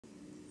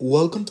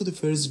Welcome to the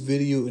first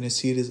video in a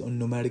series on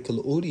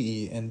numerical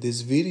ODE, and this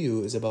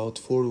video is about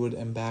forward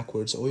and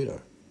backwards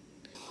Euler.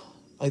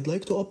 I'd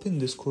like to open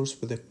this course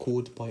with a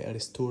quote by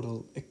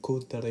Aristotle, a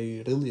quote that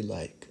I really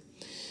like.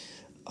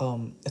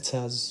 It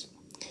says,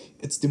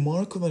 "It's the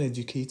mark of an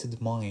educated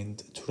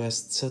mind to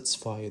rest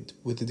satisfied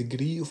with the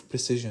degree of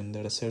precision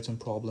that a certain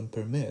problem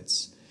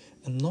permits,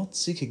 and not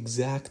seek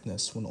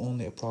exactness when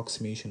only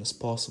approximation is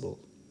possible."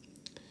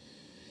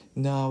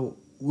 Now,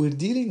 we're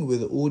dealing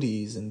with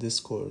ODEs in this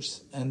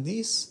course, and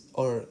these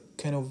are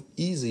kind of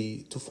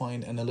easy to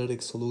find analytic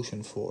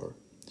solution for.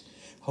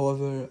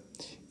 However,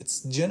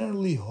 it's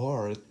generally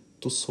hard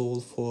to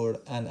solve for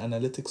an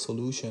analytic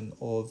solution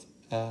of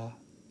a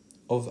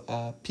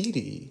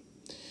PDE.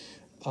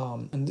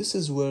 And this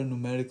is where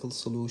numerical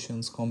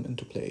solutions come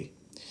into play.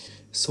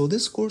 So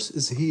this course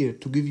is here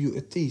to give you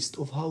a taste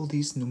of how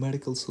these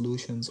numerical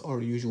solutions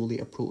are usually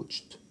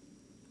approached.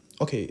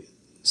 Okay,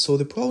 so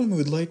the problem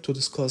we'd like to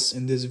discuss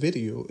in this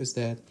video is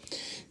that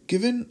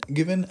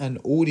given an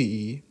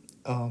ODE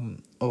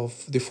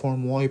of the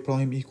form y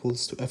prime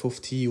equals to f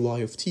of t y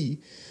of t,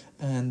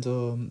 and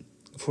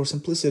for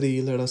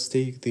simplicity let us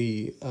take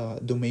the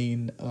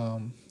domain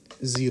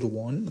 0,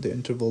 1, the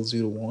interval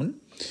 0, 1,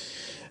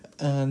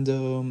 and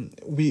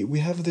we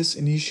have this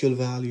initial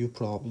value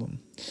problem.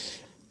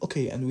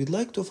 Okay, and we'd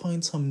like to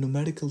find some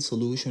numerical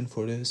solution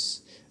for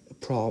this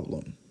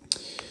problem.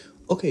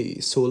 Okay,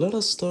 so let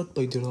us start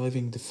by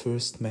deriving the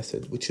first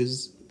method, which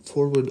is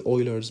forward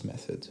Euler's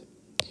method.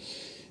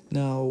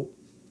 Now,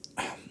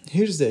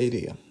 here's the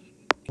idea.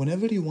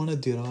 Whenever you want to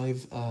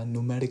derive a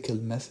numerical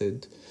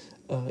method,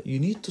 you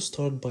need to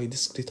start by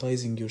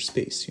discretizing your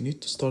space. You need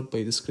to start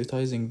by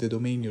discretizing the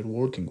domain you're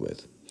working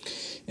with.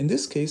 In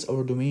this case,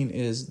 our domain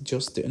is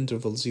just the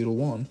interval 0,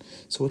 1.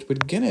 So what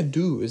we're gonna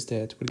do is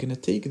that we're gonna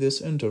take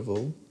this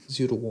interval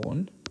 0,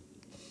 1,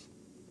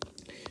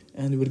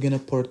 and we're gonna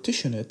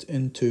partition it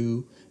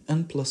into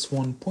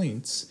n+1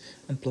 points,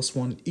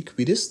 n+1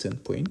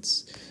 equidistant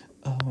points,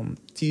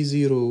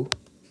 t0,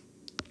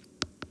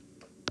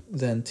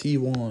 then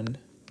t1,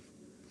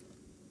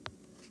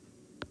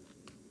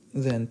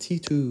 then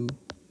t2,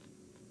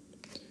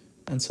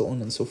 and so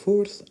on and so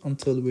forth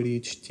until we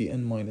reach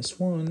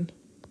tn-1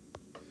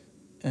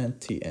 and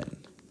tn.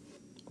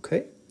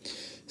 Okay,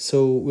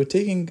 so we're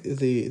taking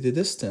the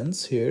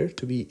distance here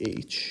to be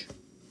h.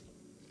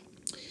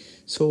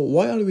 So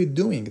why are we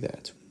doing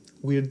that?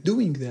 We're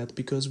doing that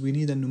because we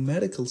need a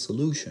numerical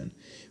solution.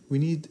 We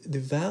need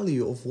the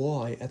value of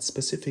y at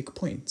specific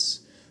points,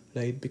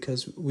 right?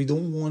 Because we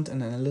don't want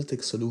an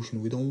analytic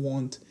solution. We don't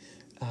want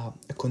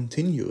a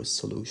continuous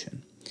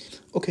solution.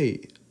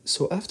 Okay,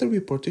 so after we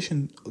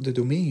partition the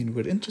domain,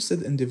 we're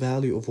interested in the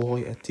value of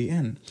y at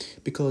tn,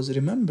 because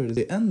remember,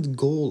 the end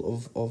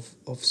goal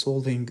of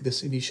solving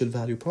this initial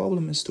value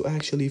problem is to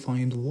actually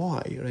find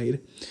y, right?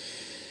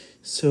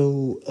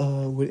 So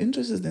we're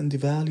interested in the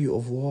value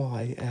of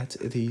y at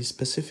the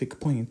specific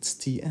points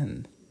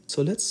tn.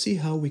 So let's see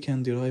how we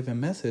can derive a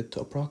method to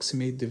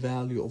approximate the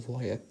value of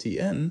y at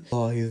tn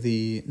by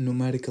the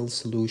numerical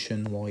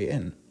solution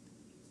yn.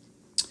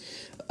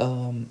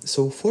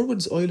 So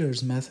forwards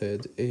Euler's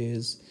method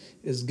is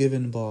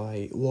given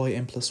by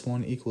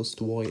yn+1 equals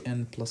to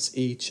yn plus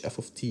h f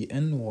of t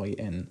n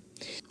yn.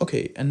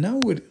 Okay, and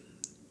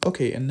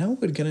now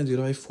we're gonna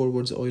derive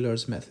forwards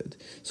Euler's method.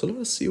 So let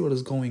us see what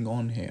is going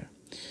on here.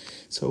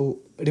 So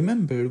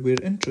remember,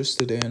 we're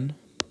interested in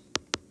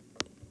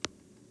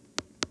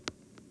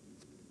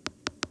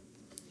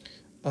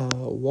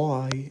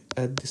y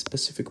at the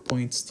specific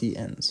points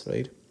tn's,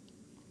 right?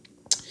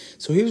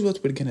 So here's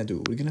what we're gonna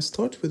do. We're gonna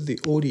start with the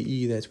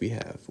ODE that we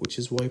have, which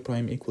is y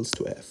prime equals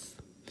to f.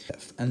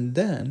 And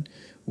then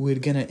we're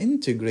gonna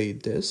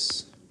integrate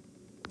this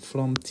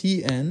from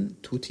tn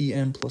to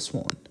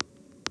tn+1.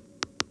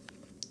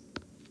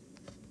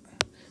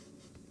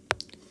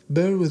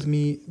 Bear with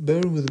me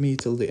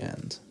till the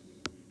end.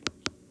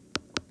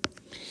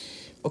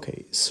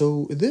 Okay,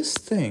 so this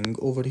thing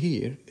over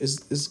here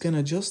is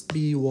gonna just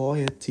be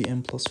y at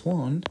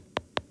tn+1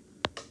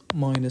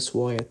 minus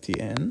y at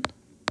tn,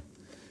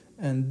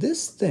 and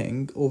this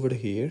thing over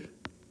here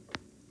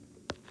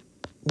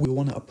we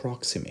want to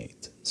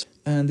approximate.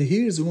 And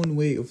here's one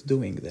way of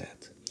doing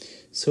that.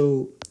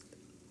 So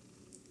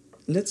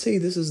let's say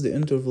this is the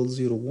interval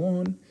 0,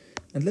 1,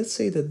 and let's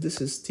say that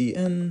this is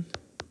tn,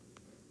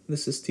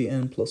 this is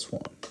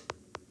tn+1,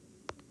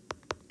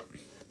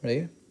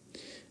 right?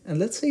 And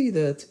let's say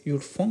that your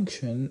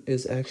function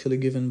is actually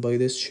given by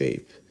this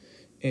shape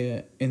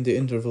in the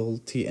interval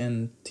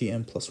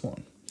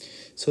tn+1.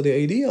 So the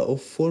idea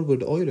of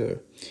forward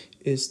Euler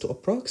is to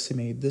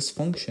approximate this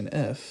function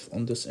f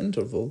on this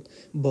interval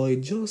by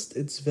just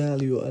its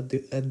value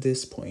at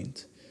this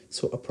point.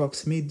 So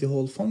approximate the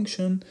whole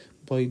function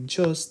by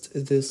just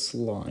this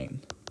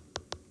line,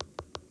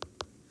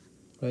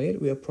 right?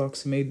 We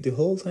approximate the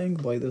whole thing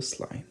by this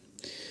line.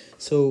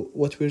 So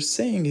what we're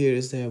saying here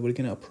is that we're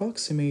going to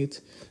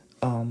approximate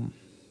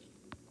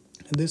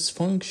this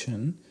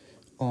function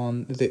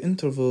on the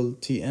interval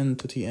tn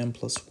to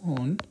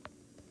tn+1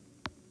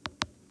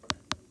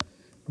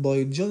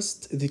 by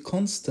just the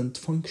constant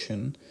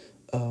function,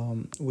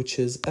 which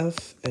is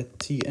f at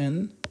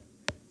tn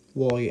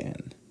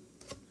yn,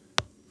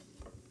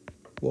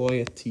 y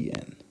at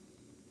tn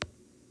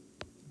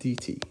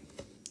dt.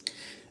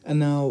 And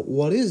now,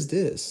 what is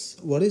this?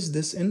 What is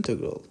this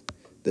integral?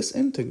 This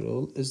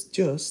integral is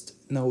just,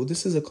 now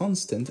this is a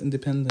constant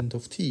independent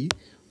of t.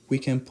 We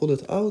can pull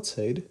it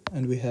outside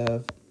and we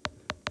have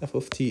f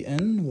of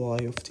tn, y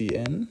of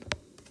tn,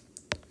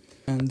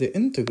 and the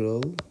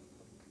integral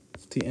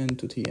of tn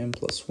to tn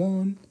plus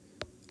 1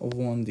 of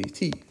 1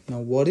 dt. Now,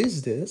 what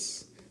is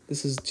this?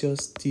 This is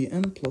just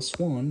tn plus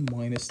 1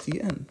 minus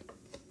tn.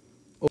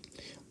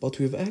 But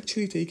we've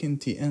actually taken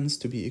tn's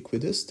to be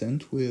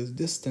equidistant with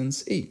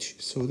distance h,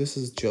 so this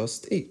is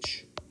just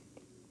h.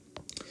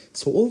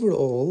 So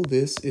overall,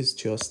 this is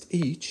just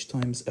h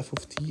times f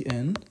of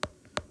tn,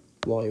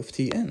 y of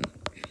tn.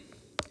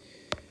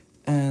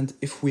 And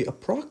if we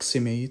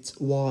approximate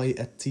y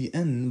at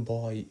tn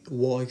by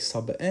y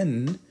sub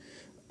n,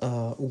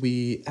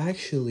 we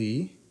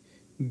actually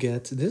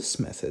get this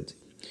method.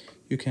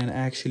 You can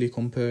actually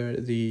compare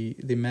the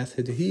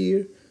method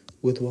here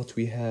with what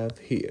we have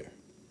here.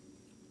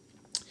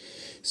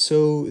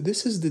 So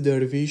this is the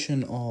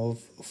derivation of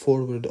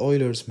forward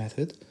Euler's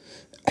method,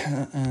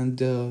 and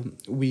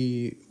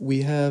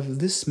we have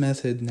this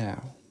method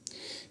now.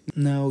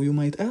 Now you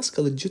might ask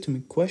a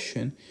legitimate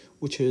question,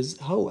 which is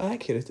how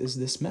accurate is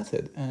this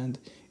method? And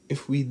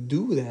if we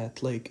do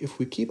that, like if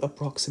we keep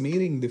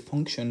approximating the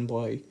function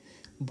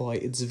by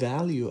its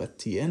value at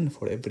tn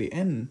for every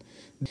n,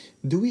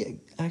 do we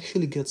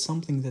actually get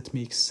something that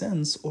makes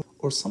sense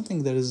or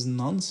something that is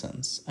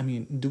nonsense? I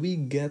mean, do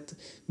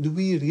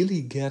we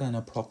really get an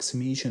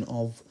approximation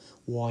of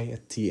y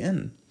at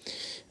tn?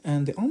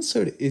 And the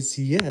answer is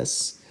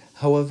yes.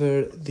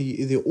 However,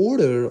 the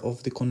order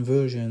of the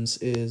convergence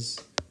is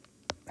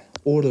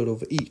order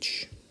of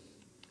each.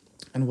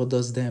 And what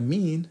does that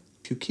mean?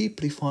 If you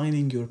keep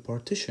refining your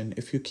partition,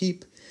 if you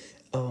keep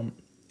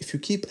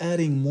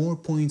adding more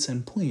points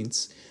and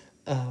points,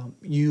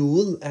 you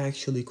will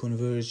actually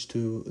converge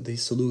to the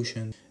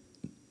solution.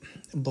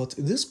 But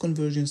this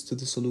convergence to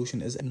the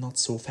solution is not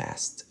so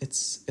fast.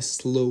 It's a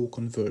slow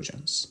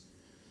convergence.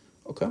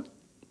 Okay?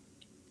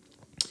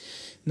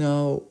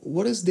 Now,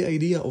 what is the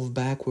idea of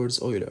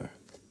backwards Euler?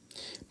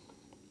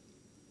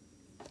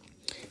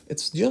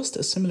 It's just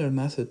a similar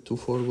method to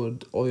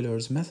forward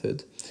Euler's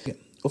method.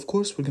 Of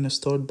course, we're going to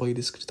start by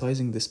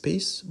discretizing the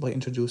space by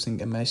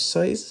introducing a mesh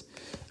size,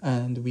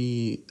 and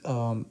we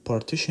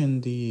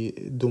partition the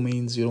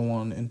domain 0,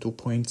 1 into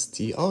points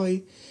ti,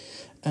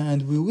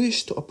 and we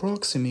wish to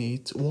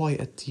approximate y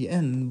at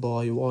tn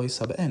by y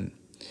sub n.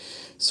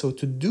 So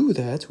to do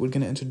that, we're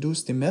going to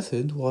introduce the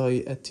method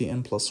y at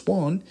tn plus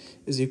 1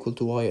 is equal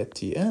to y at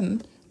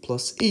tn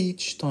plus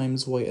h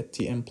times y at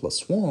tn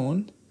plus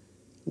 1,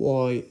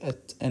 y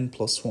at n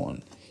plus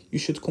 1. You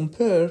should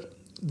compare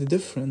the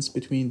difference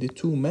between the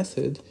two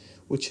methods,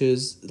 which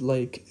is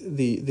like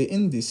the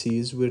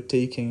indices we're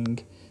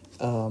taking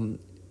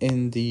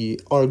in the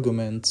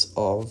arguments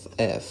of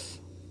f.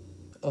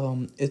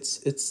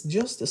 It's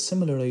just a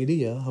similar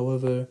idea.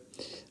 However,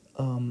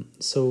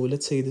 so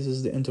let's say this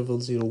is the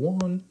interval 0,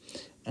 1,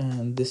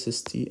 and this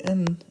is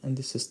tn, and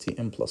this is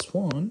tn plus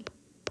 1.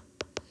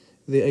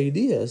 The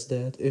idea is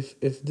that if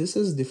this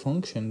is the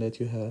function that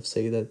you have,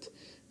 say that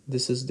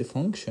this is the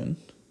function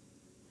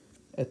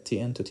at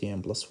tn to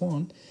tn plus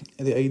 1,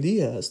 the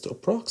idea is to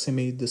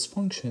approximate this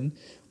function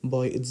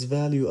by its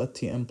value at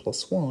tn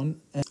plus 1.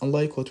 And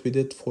unlike what we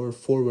did for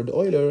forward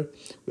Euler,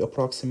 we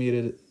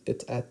approximated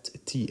it at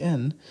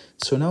tn.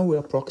 So now we're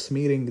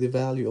approximating the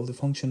value of the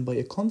function by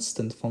a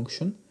constant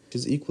function, which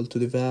is equal to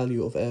the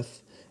value of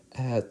f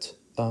at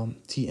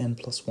tn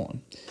plus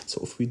 1.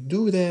 So if we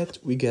do that,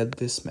 we get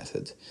this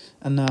method.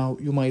 And now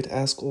you might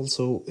ask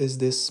also, is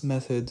this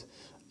method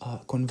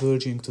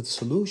converging to the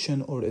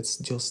solution, or it's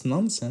just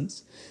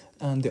nonsense?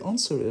 And the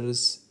answer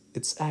is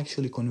it's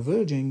actually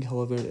converging.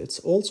 However, it's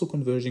also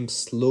converging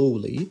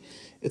slowly.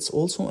 It's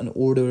also an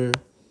order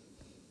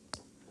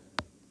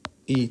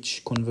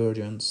each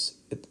convergence.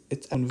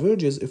 It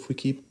converges if we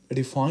keep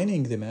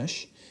refining the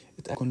mesh.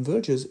 It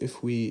converges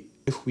if we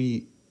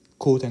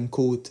quote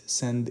unquote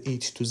send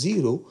h to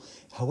 0.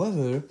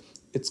 However,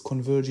 it's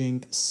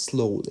converging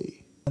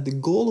slowly. And the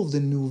goal of the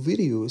new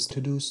video is to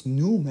introduce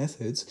new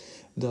methods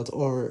that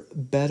are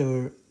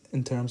better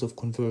in terms of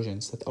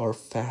convergence, that are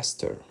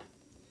faster.